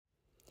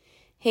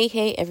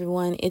Hey,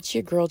 everyone, it's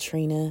your girl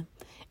Trina,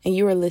 and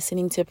you are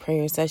listening to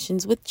Prayer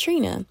Sessions with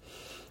Trina.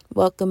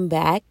 Welcome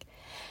back.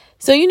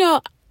 So,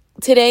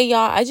 today,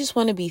 y'all, I just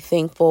want to be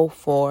thankful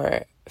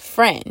for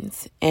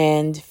friends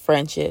and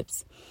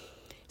friendships.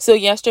 So,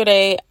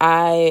 yesterday,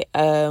 I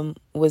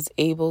was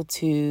able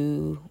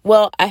to,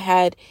 I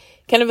had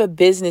kind of a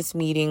business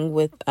meeting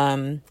with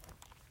some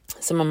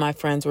of my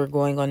friends. We're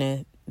going on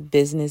a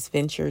business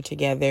venture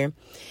together.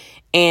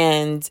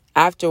 And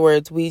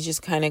afterwards, we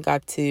just kind of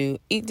got to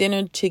eat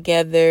dinner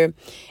together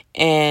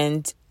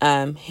and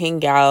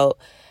hang out.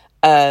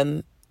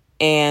 And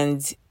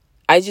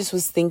I just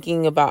was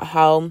thinking about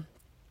how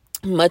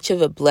much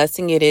of a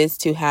blessing it is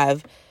to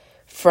have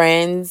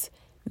friends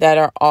that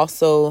are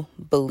also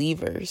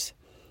believers,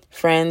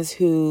 friends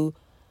who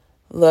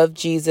love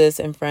Jesus,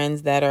 and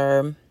friends that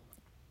are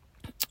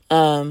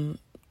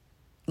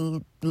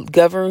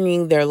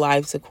governing their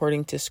lives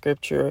according to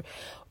Scripture.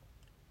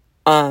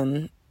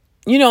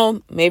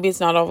 Maybe it's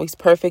not always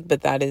perfect,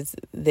 but that is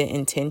the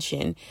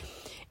intention.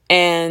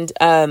 And,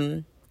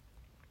 I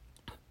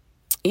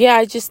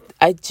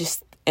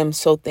just am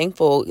so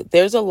thankful.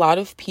 There's a lot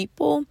of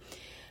people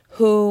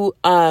who,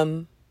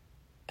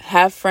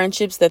 have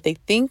friendships that they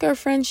think are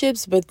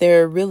friendships, but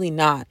they're really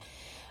not.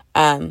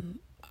 I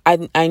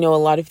know a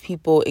lot of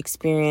people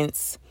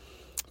experience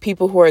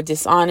people who are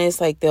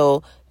dishonest, like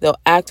they'll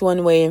act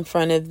one way in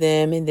front of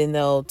them and then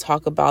they'll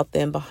talk about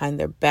them behind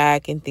their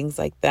back and things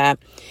like that.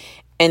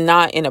 And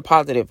not in a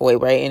positive way,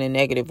 right? In a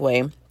negative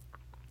way.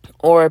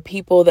 Or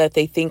people that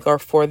they think are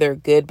for their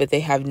good, but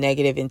they have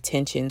negative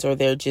intentions, or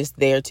they're just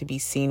there to be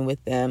seen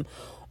with them,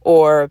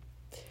 or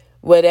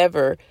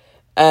whatever.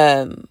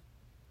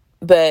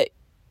 But,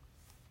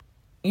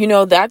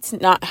 that's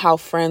not how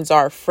friends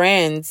are.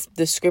 Friends,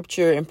 the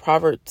Scripture in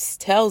Proverbs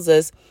tells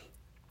us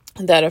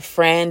that a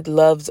friend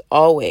loves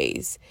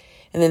always.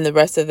 And then the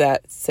rest of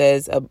that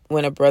says,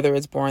 when a brother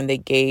is born,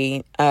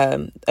 a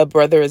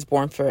brother is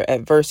born for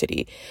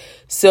adversity.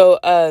 So,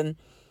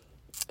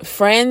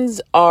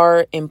 friends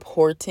are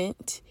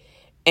important,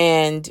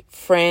 and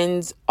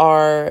friends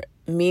are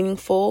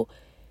meaningful,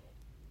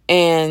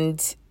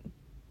 and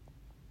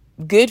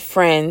good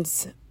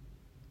friends.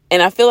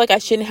 And I feel like I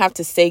shouldn't have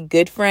to say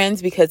good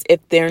friends, because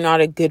if they're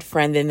not a good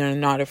friend, then they're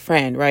not a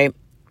friend, right?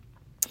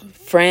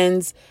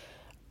 Friends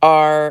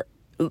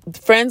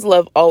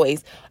love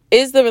always.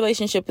 Is the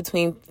relationship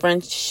between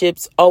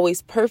friendships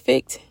always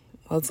perfect?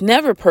 Well, it's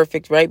never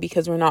perfect, right?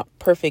 Because we're not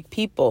perfect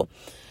people.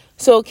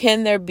 So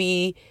can there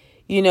be,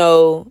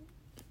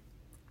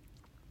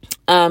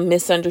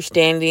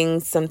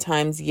 misunderstandings?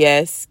 Sometimes,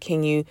 yes.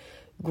 Can you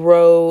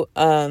grow,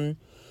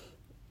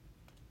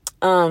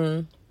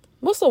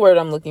 what's the word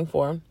I'm looking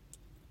for?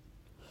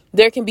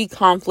 There can be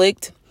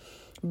conflict,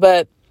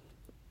 but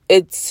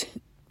it's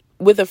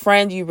with a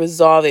friend, you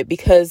resolve it,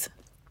 because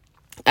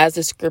as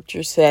the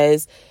Scripture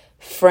says,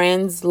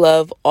 friends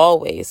love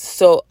always.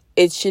 So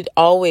it should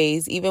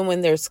always, even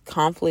when there's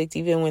conflict,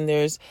 even when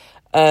there's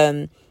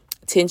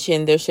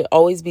tension, there should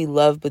always be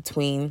love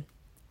between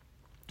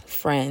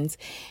friends.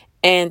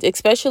 And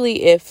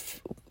especially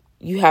if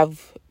you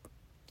have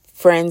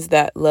friends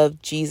that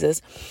love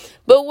Jesus.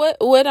 But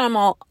what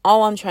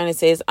I'm trying to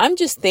say is, I'm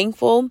just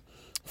thankful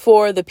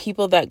for the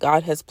people that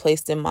God has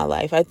placed in my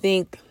life. I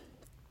think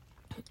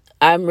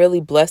I'm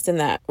really blessed in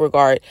that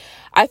regard.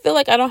 I feel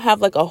like I don't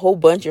have like a whole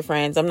bunch of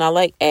friends. I'm not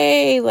like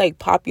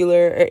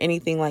popular or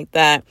anything like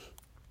that.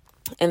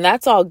 And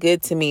that's all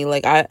good to me.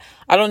 Like I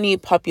don't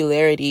need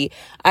popularity.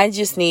 I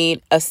just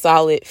need a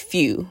solid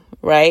few,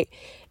 right?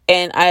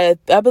 And I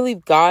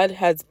believe God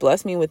has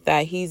blessed me with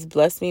that. He's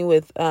blessed me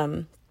with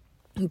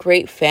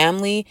great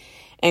family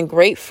and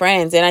great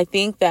friends. And I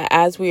think that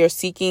as we are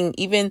seeking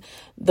even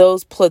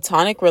those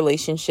platonic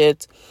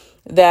relationships,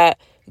 that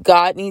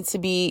God needs to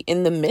be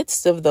in the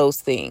midst of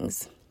those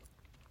things,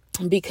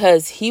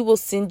 because He will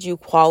send you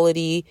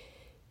quality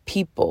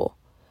people.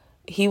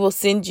 He will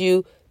send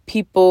you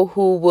people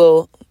who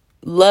will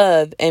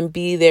love and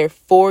be there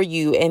for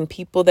you, and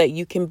people that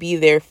you can be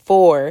there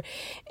for.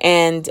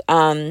 And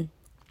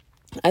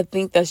I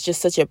think that's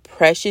just such a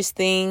precious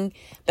thing,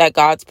 that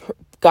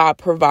God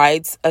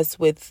provides us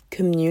with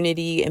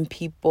community and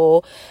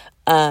people.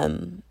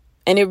 And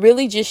it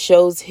really just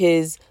shows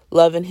His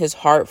love and His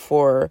heart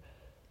for,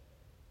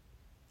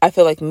 I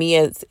feel like, me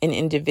as an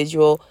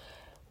individual,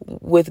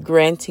 with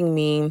granting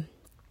me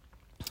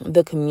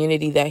the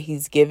community that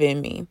He's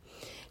given me.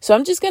 So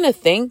I'm just going to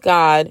thank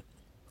God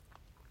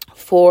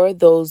for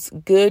those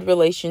good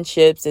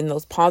relationships and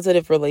those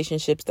positive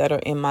relationships that are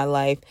in my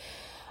life.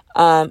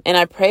 And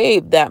I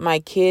pray that my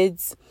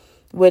kids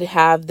would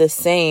have the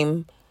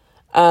same.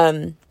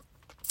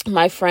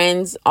 My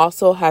friends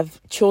also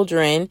have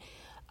children,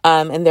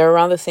 and they're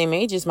around the same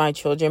age as my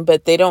children,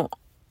 but they don't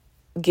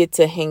get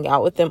to hang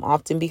out with them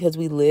often because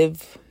we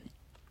live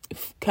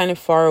kind of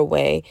far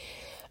away.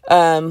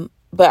 But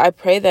I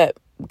pray that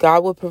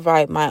God will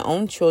provide my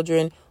own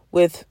children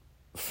with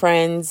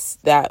friends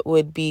that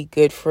would be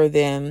good for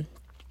them,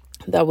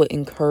 that would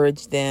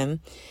encourage them.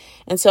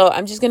 And so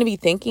I'm just going to be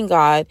thanking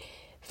God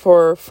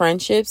for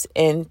friendships,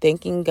 and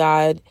thanking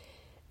God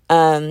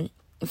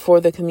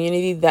for the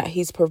community that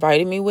he's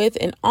provided me with,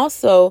 and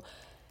also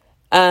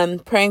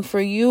praying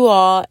for you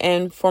all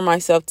and for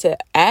myself to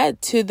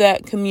add to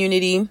that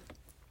community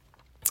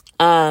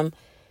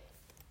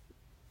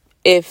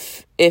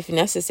if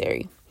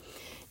necessary.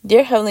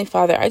 Dear Heavenly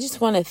Father, I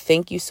just want to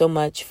thank you so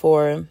much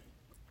for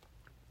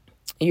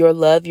your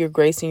love, your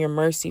grace, and your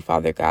mercy,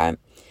 Father God.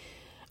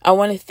 I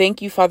want to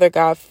thank you, Father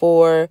God,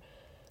 for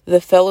the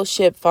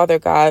fellowship, Father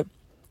God,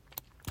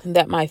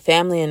 that my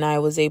family and I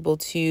was able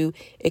to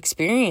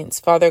experience,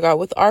 Father God,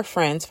 with our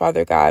friends,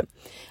 Father God.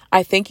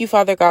 I thank you,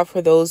 Father God,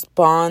 for those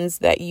bonds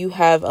that you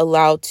have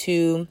allowed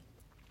to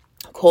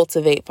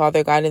cultivate,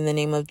 Father God, in the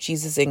name of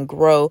Jesus, and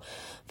grow,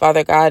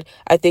 Father God.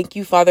 I thank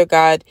you, Father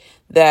God,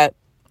 that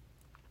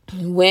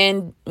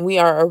when we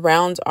are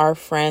around our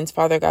friends,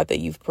 Father God, that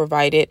you've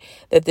provided,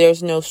 that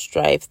there's no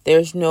strife,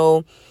 there's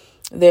no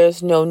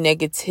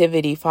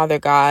negativity, Father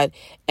God,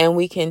 and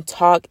we can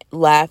talk,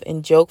 laugh,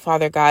 and joke,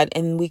 Father God,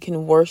 and we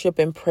can worship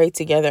and pray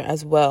together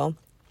as well.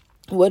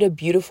 What a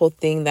beautiful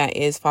thing that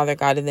is, Father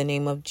God, in the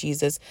name of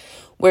Jesus,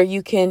 where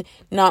you can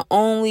not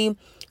only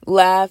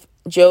laugh,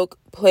 joke,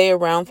 play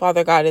around,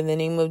 Father God, in the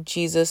name of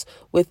Jesus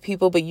with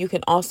people, but you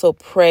can also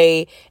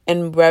pray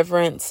and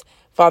reverence,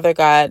 Father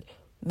God,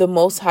 the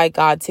Most High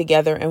God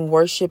together, and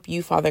worship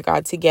you, Father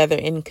God, together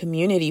in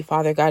community,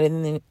 Father God,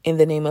 in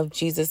the name of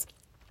Jesus.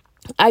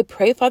 I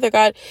pray, Father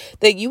God,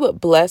 that you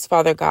would bless,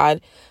 Father God,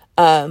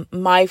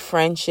 my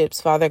friendships,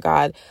 Father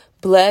God.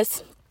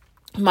 Bless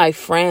my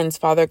friends,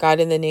 Father God,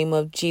 in the name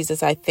of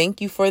Jesus. I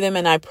thank you for them,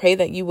 and I pray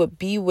that you would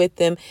be with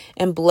them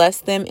and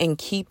bless them and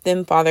keep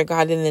them, Father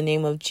God, in the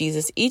name of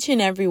Jesus. Each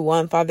and every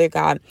one, Father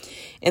God,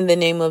 in the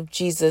name of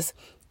Jesus.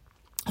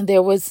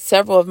 There was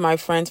several of my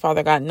friends,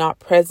 Father God, not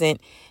present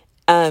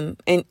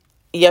and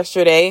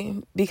yesterday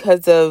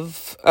because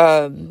of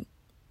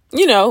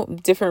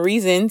different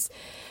reasons,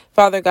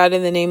 Father God,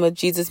 in the name of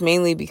Jesus,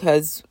 mainly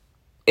because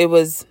it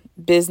was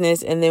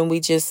business, and then we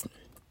just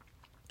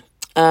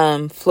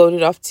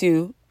floated off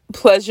to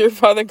pleasure,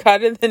 Father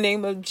God, in the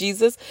name of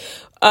Jesus.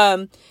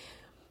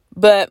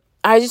 But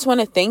I just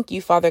want to thank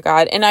you, Father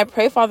God, and I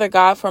pray, Father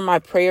God, for my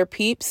prayer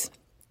peeps,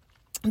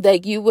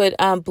 that you would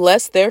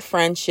bless their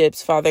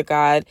friendships, Father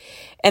God,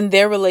 and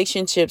their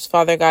relationships,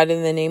 Father God,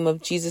 in the name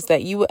of Jesus,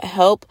 that you would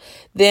help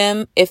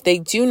them if they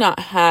do not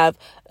have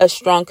a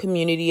strong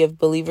community of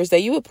believers,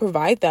 that you would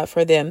provide that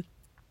for them,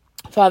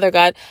 Father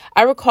God.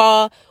 I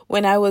recall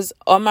when I was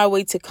on my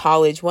way to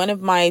college, one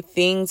of my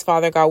things,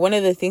 Father God, one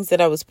of the things that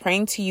I was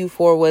praying to you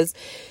for was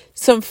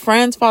some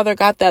friends, Father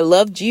God, that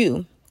loved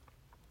you.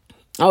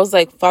 I was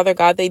like, Father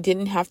God, they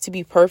didn't have to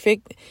be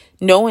perfect.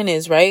 No one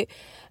is, right?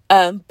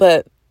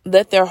 But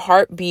let their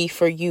heart be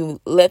for you.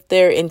 Let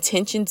their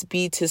intentions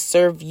be to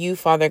serve you,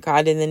 Father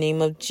God, in the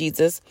name of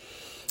Jesus.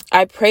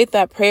 I prayed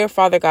that prayer,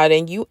 Father God,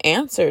 and you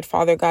answered,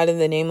 Father God, in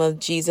the name of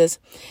Jesus.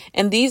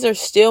 And these are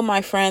still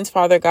my friends,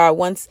 Father God.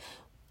 Once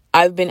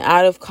I've been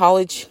out of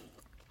college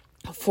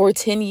for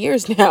 10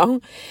 years now,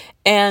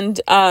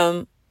 and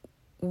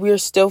we're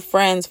still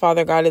friends,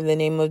 Father God, in the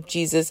name of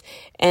Jesus.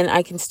 And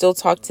I can still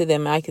talk to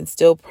them. I can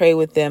still pray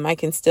with them. I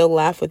can still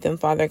laugh with them,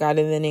 Father God,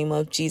 in the name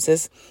of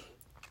Jesus.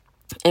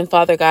 And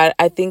Father God,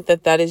 I think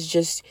that is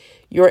just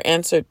your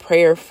answered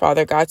prayer,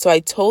 Father God. So I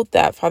told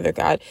that, Father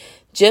God,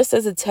 just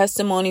as a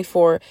testimony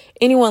for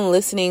anyone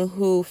listening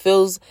who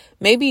feels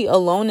maybe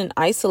alone and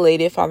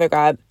isolated, Father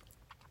God,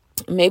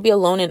 maybe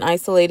alone and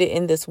isolated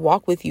in this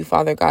walk with you,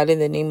 Father God, in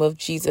the name of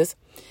Jesus.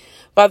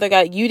 Father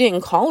God, you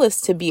didn't call us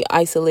to be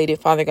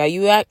isolated, Father God.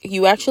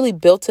 You actually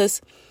built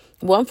us,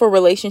 one, for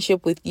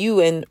relationship with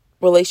you and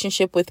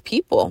relationship with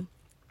people.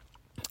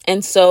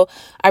 And so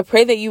I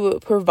pray that you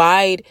would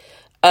provide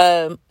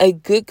a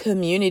good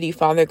community,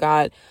 Father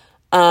God,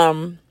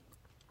 some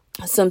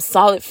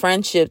solid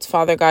friendships,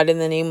 Father God, in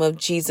the name of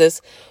Jesus,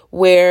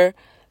 where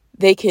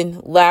they can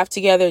laugh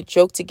together,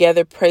 joke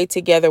together, pray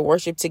together,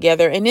 worship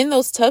together, and in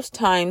those tough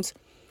times,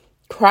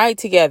 cry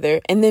together,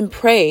 and then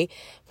pray,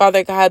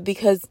 Father God,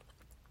 because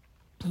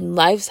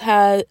life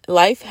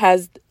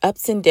has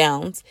ups and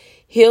downs,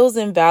 hills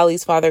and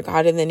valleys, Father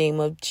God, in the name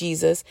of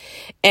Jesus.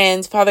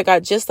 And Father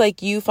God, just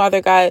like you,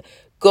 Father God,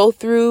 go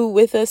through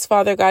with us,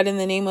 Father God, in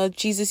the name of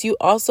Jesus, you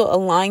also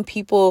align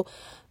people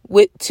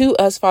to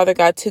us, Father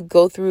God, to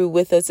go through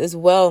with us as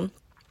well.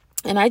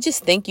 And I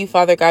just thank you,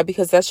 Father God,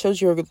 because that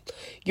shows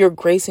your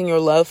grace and your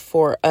love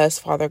for us,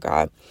 Father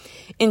God.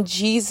 In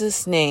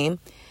Jesus' name,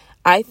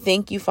 I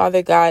thank you,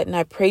 Father God, and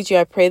I praise you.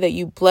 I pray that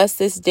you bless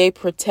this day,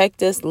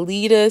 protect us,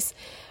 lead us,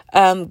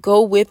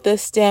 go with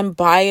us, stand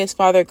by us,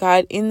 Father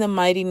God, in the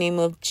mighty name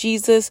of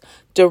Jesus.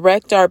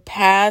 Direct our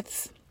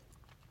paths.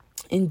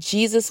 In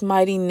Jesus'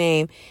 mighty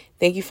name,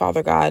 thank you,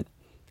 Father God.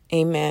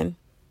 Amen.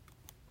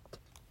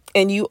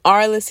 And you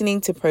are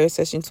listening to Prayer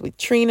Sessions with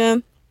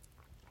Trina.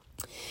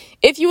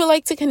 If you would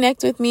like to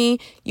connect with me,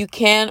 you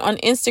can on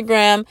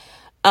Instagram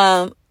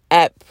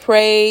at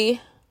pray_with_Trina.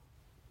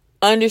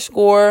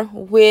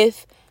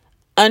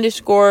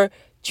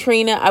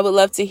 I would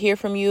love to hear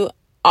from you.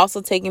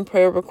 Also taking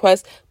prayer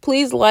requests.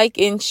 Please like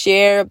and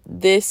share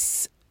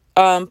this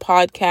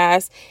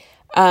podcast.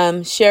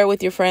 Share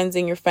with your friends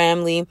and your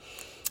family,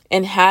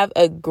 and have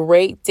a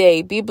great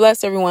day. Be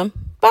blessed, everyone.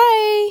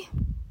 Bye.